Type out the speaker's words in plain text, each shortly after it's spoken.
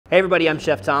Hey everybody, I'm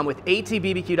Chef Tom with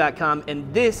atbbq.com,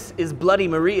 and this is Bloody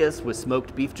Maria's with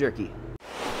smoked beef jerky.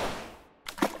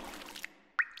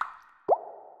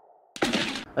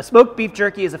 A smoked beef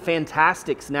jerky is a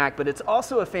fantastic snack, but it's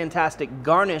also a fantastic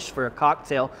garnish for a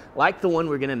cocktail like the one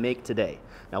we're gonna make today.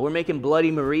 Now we're making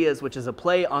Bloody Maria's, which is a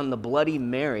play on the Bloody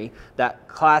Mary, that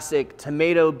classic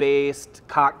tomato-based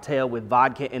cocktail with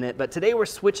vodka in it. But today we're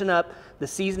switching up the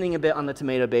seasoning a bit on the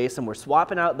tomato base, and we're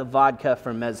swapping out the vodka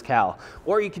for Mezcal,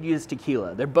 or you could use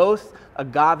tequila. They're both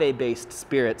agave-based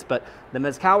spirits, but the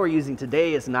Mezcal we're using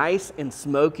today is nice and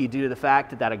smoky due to the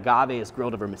fact that that agave is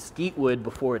grilled over mesquite wood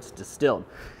before it's distilled.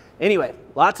 Anyway,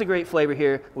 lots of great flavor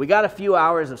here. We got a few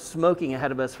hours of smoking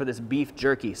ahead of us for this beef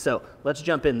jerky, so let's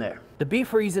jump in there. The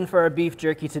beef we're using for our beef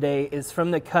jerky today is from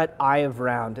the cut Eye of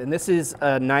Round, and this is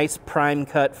a nice prime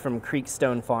cut from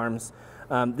Creekstone Farms.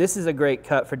 This is a great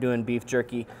cut for doing beef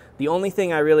jerky. The only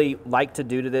thing I really like to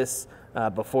do to this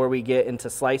before we get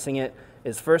into slicing it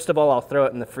is, first of all, I'll throw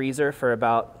it in the freezer for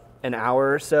about an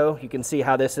hour or so. You can see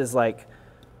how this is like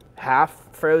half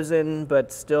frozen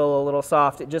but still a little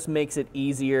soft. It just makes it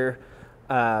easier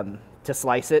to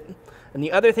slice it. And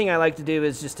the other thing I like to do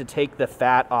is just to take the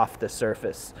fat off the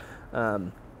surface.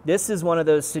 This is one of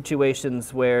those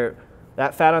situations where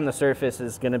that fat on the surface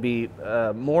is going to be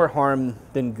more harm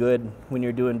than good when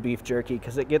you're doing beef jerky,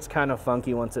 because it gets kind of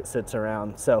funky once it sits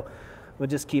around. So we'll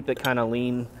just keep it kind of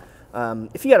lean.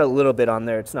 If you got a little bit on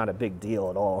there, it's not a big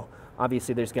deal at all.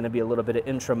 Obviously there's going to be a little bit of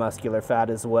intramuscular fat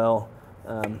as well.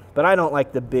 But I don't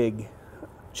like the big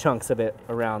chunks of it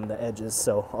around the edges,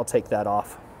 so I'll take that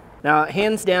off. Now,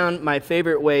 hands down, my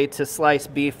favorite way to slice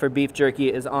beef for beef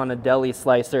jerky is on a deli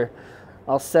slicer.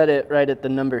 I'll set it right at the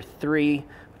number 3,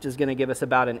 which is going to give us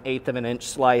about 1/8 of an inch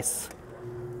slice.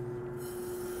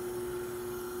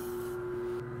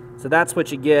 So that's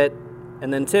what you get,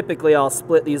 and then typically I'll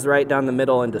split these right down the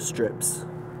middle into strips.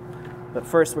 But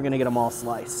first we're going to get them all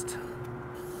sliced.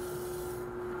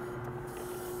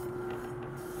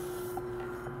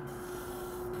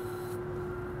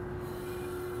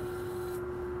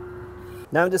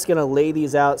 Now I'm just going to lay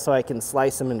these out so I can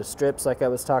slice them into strips like I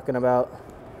was talking about.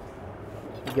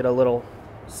 You get a little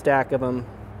stack of them,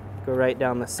 go right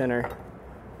down the center,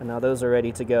 and now those are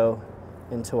ready to go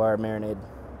into our marinade.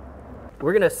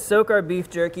 We're going to soak our beef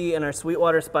jerky in our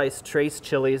Sweetwater Spice Trace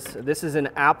chilies. This is an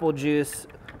apple juice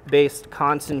based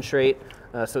concentrate,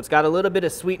 so it's got a little bit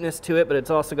of sweetness to it, but it's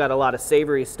also got a lot of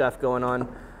savory stuff going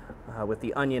on with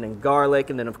the onion and garlic,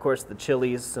 and then of course the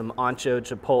chilies, some ancho,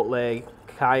 chipotle,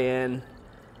 cayenne,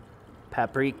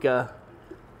 paprika.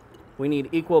 We need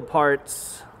equal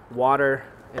parts water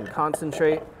and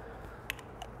concentrate.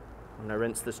 I'm gonna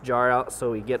rinse this jar out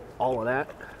so we get all of that.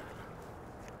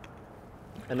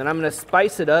 And then I'm gonna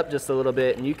spice it up just a little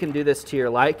bit, and you can do this to your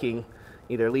liking.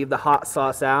 Either leave the hot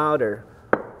sauce out or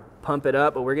pump it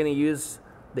up, but we're gonna use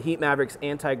the Heat Mavericks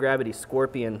Anti-Gravity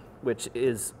Scorpion, which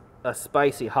is a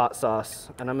spicy hot sauce,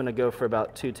 and I'm gonna go for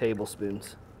about 2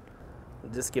 tablespoons.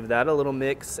 Just give that a little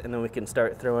mix, and then we can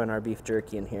start throwing our beef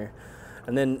jerky in here.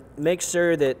 And then make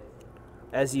sure that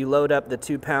as you load up the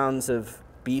 2 pounds of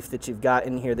beef that you've got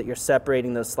in here, that you're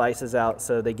separating those slices out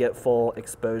so they get full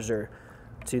exposure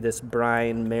to this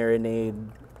brine marinade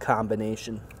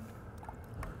combination.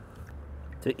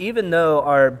 So even though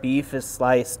our beef is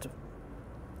sliced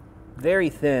very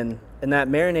thin and that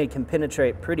marinade can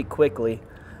penetrate pretty quickly,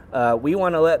 we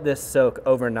want to let this soak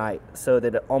overnight so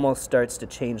that it almost starts to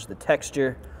change the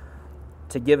texture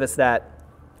to give us that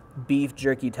beef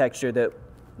jerky texture that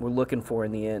we're looking for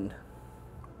in the end.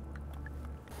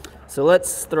 So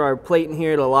let's throw our plate in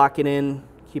here to lock it in,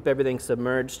 keep everything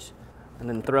submerged, and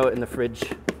then throw it in the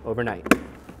fridge overnight.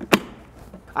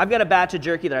 I've got a batch of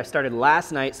jerky that I started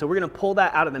last night, so we're going to pull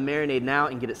that out of the marinade now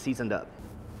and get it seasoned up.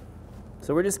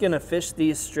 So we're just going to fish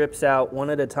these strips out one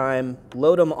at a time,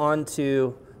 load them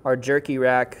onto our jerky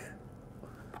rack,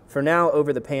 for now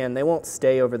over the pan. They won't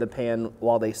stay over the pan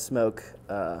while they smoke,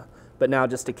 but now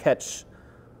just to catch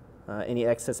any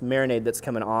excess marinade that's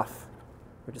coming off,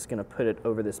 we're just gonna put it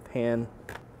over this pan.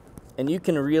 And you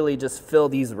can really just fill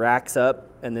these racks up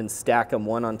and then stack them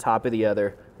one on top of the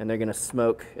other, and they're gonna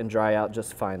smoke and dry out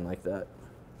just fine like that.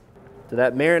 So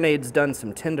that marinade's done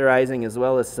some tenderizing as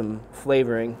well as some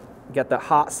flavoring. You got the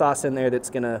hot sauce in there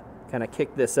that's gonna kind of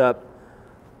kick this up,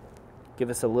 give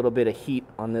us a little bit of heat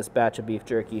on this batch of beef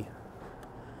jerky.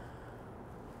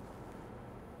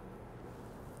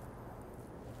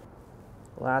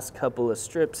 Last couple of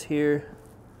strips here.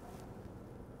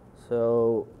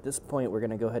 So at this point we're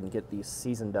going to go ahead and get these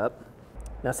seasoned up.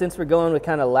 Now since we're going with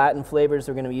kind of Latin flavors,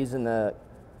 we're going to be using the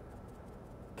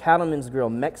Cattleman's Grill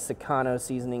Mexicano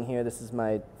seasoning here. This is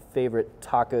my favorite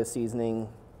taco seasoning.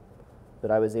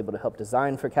 that I was able to help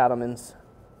design for cattlemen's.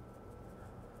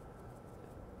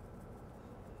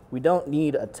 We don't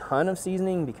need a ton of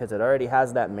seasoning because it already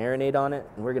has that marinade on it,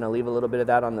 and we're gonna leave a little bit of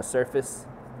that on the surface.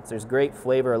 So there's great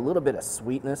flavor, a little bit of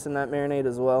sweetness in that marinade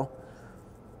as well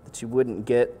that you wouldn't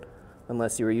get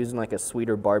unless you were using like a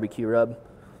sweeter barbecue rub.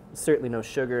 There's certainly no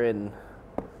sugar in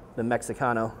the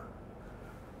Mexicano.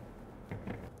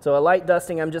 So a light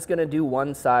dusting, I'm just gonna do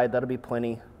one side, that'll be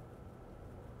plenty.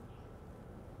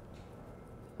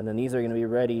 And then these are gonna be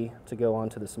ready to go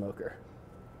onto the smoker.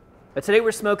 Today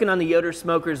we're smoking on the Yoder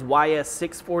Smokers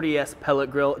YS640S pellet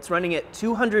grill. It's running at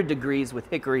 200 degrees with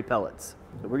hickory pellets.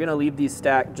 So we're gonna leave these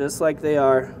stacked just like they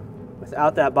are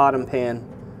without that bottom pan.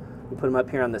 We put them up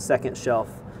here on the second shelf.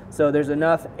 So there's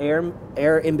enough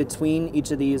air in between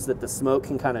each of these that the smoke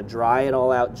can kind of dry it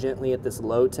all out gently at this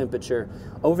low temperature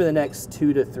over the next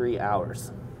 2 to 3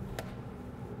 hours.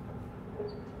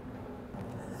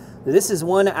 This is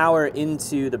 1 hour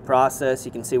into the process.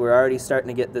 You can see we're already starting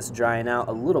to get this drying out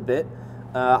a little bit.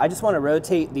 I just want to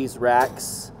rotate these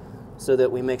racks so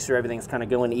that we make sure everything's kind of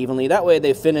going evenly. That way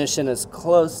they finish in as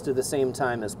close to the same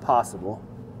time as possible.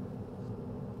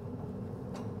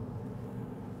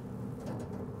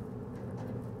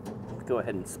 Go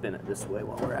ahead and spin it this way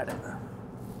while we're at it.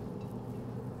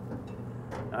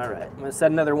 All right, I'm gonna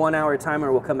set another 1 hour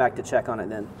timer. We'll come back to check on it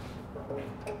then.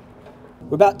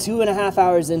 We're about 2.5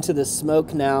 hours into the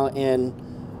smoke now, and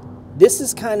this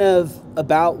is kind of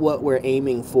about what we're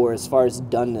aiming for as far as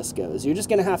doneness goes. You're just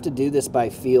gonna have to do this by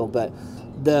feel, but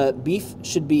the beef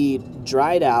should be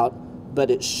dried out, but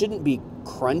it shouldn't be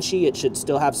crunchy. It should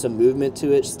still have some movement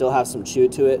to it, still have some chew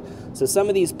to it. So some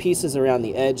of these pieces around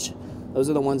the edge, those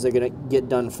are the ones that are gonna get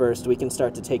done first. We can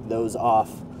start to take those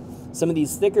off. Some of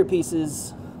these thicker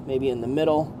pieces, maybe in the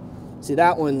middle. See,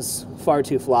 that one's far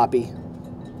too floppy.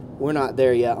 We're not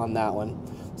there yet on that one.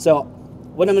 So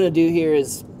what I'm gonna do here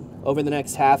is over the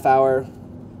next half hour,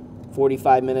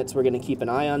 45 minutes, we're gonna keep an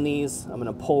eye on these. I'm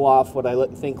gonna pull off what I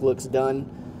think looks done.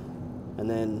 And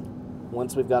then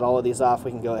once we've got all of these off,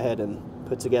 we can go ahead and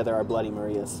put together our Bloody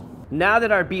Marias. Now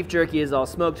that our beef jerky is all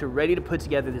smoked, we're ready to put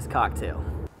together this cocktail.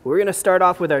 We're gonna start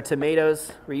off with our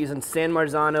tomatoes. We're using San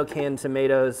Marzano canned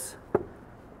tomatoes,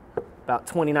 about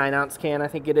 29-ounce can, I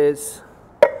think it is.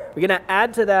 We're gonna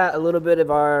add to that a little bit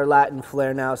of our Latin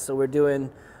flair now. So we're doing,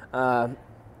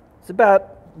 it's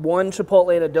about 1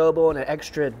 chipotle and adobo and an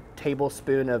extra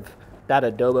tablespoon of that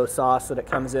adobo sauce that it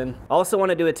comes in. I also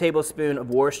wanna do a tablespoon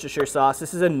of Worcestershire sauce.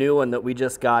 This is a new one that we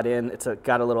just got in. It's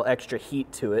got a little extra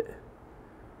heat to it.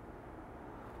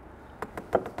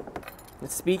 And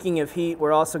speaking of heat,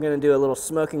 we're also gonna do a little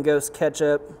Smoke and Ghost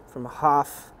ketchup from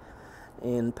Hoff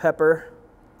and pepper.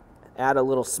 Add a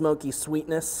little smoky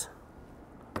sweetness.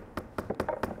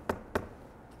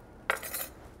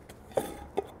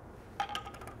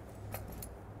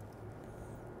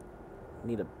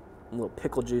 Need a little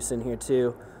pickle juice in here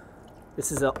too.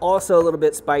 This is also a little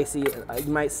bit spicy. You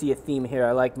might see a theme here.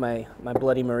 I like my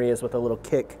Bloody Marias with a little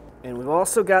kick. And we've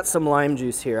also got some lime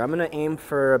juice here. I'm gonna aim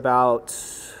for about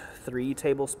 3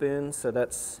 tablespoons. So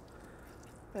that's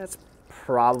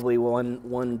probably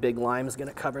one big lime is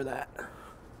gonna cover that.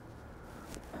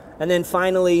 And then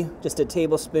finally, just a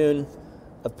tablespoon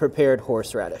of prepared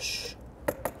horseradish.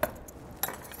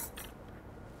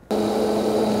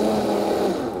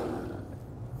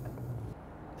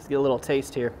 Get a little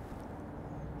taste here.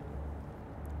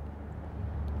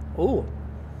 Ooh,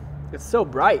 it's so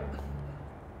bright,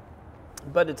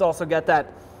 but it's also got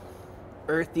that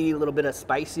earthy little bit of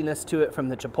spiciness to it from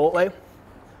the chipotle.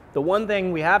 The one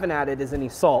thing we haven't added is any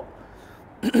salt,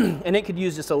 and it could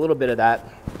use just a little bit of that.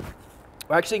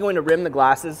 We're actually going to rim the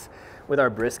glasses with our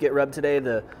brisket rub today,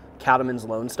 the Cattleman's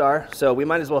Lone Star, so we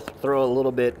might as well throw a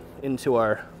little bit into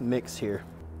our mix here.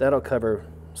 That'll cover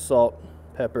salt,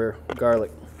 pepper,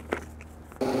 garlic.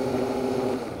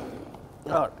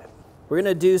 All right. We're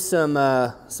gonna do some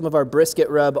of our brisket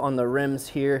rub on the rims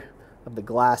here of the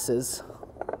glasses.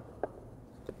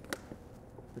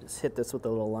 We'll just hit this with a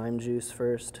little lime juice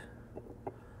first.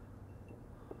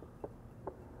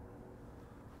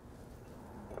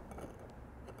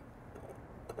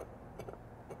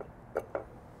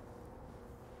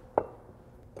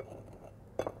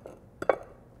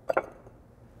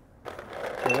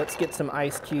 Okay, let's get some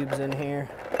ice cubes in here.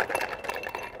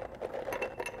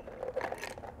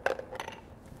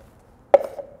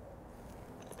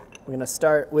 We're gonna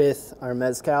start with our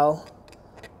Mezcal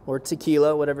or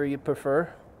tequila, whatever you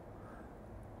prefer.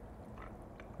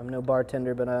 I'm no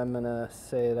bartender, but I'm gonna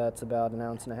say that's about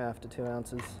 1.5 ounces to 2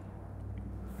 ounces.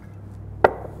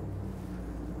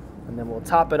 And then we'll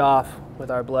top it off with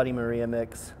our Bloody Maria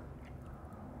mix.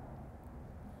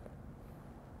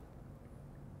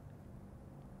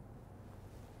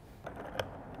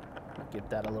 Give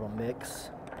that a little mix.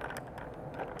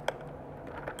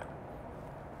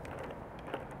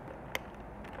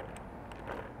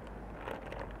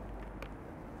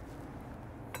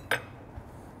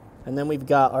 And then we've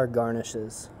got our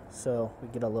garnishes. So we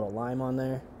get a little lime on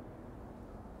there.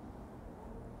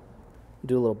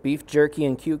 Do a little beef jerky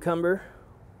and cucumber.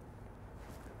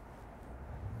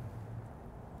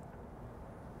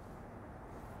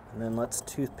 And then let's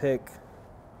toothpick.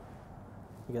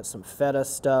 We got some feta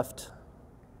stuffed,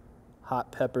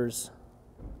 hot peppers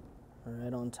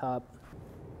right on top.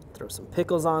 Throw some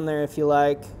pickles on there if you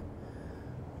like,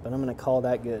 but I'm gonna call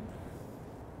that good.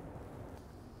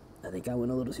 I think I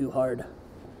went a little too hard.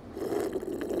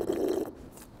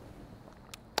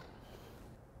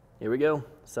 Here we go.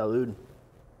 Salud.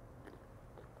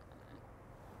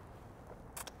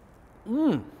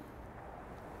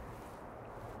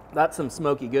 That's some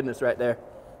smoky goodness right there.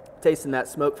 Tasting that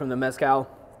smoke from the mezcal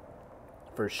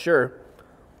for sure.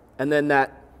 And then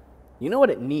that, you know what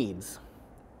it needs?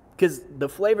 Because the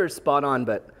flavor is spot on,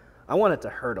 but I want it to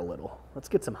hurt a little. Let's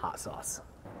get some hot sauce.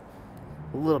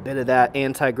 A little bit of that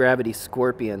anti-gravity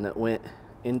scorpion that went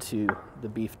into the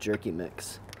beef jerky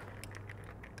mix.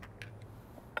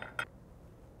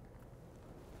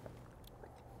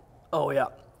 Oh yeah.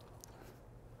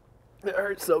 It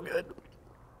hurts so good.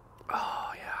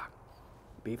 Oh yeah.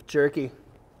 Beef jerky.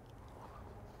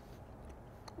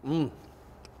 Now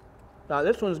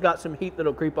this one's got some heat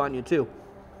that'll creep on you too.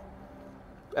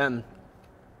 And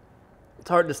it's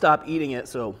hard to stop eating it,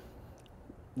 so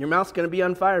your mouth's gonna be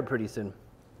on fire pretty soon.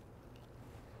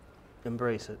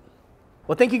 Embrace it.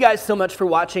 Well, thank you guys so much for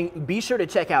watching. Be sure to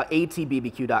check out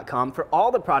atbbq.com for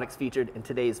all the products featured in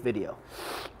today's video.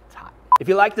 It's hot. If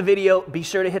you liked the video, be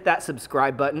sure to hit that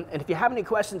subscribe button. And if you have any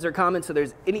questions or comments or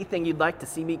there's anything you'd like to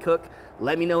see me cook,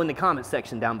 let me know in the comments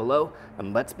section down below,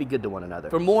 and let's be good to one another.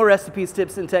 For more recipes,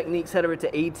 tips, and techniques, head over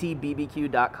to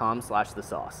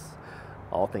atbbq.com/thesauce.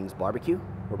 All things barbecue,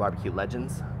 where barbecue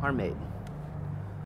legends are made.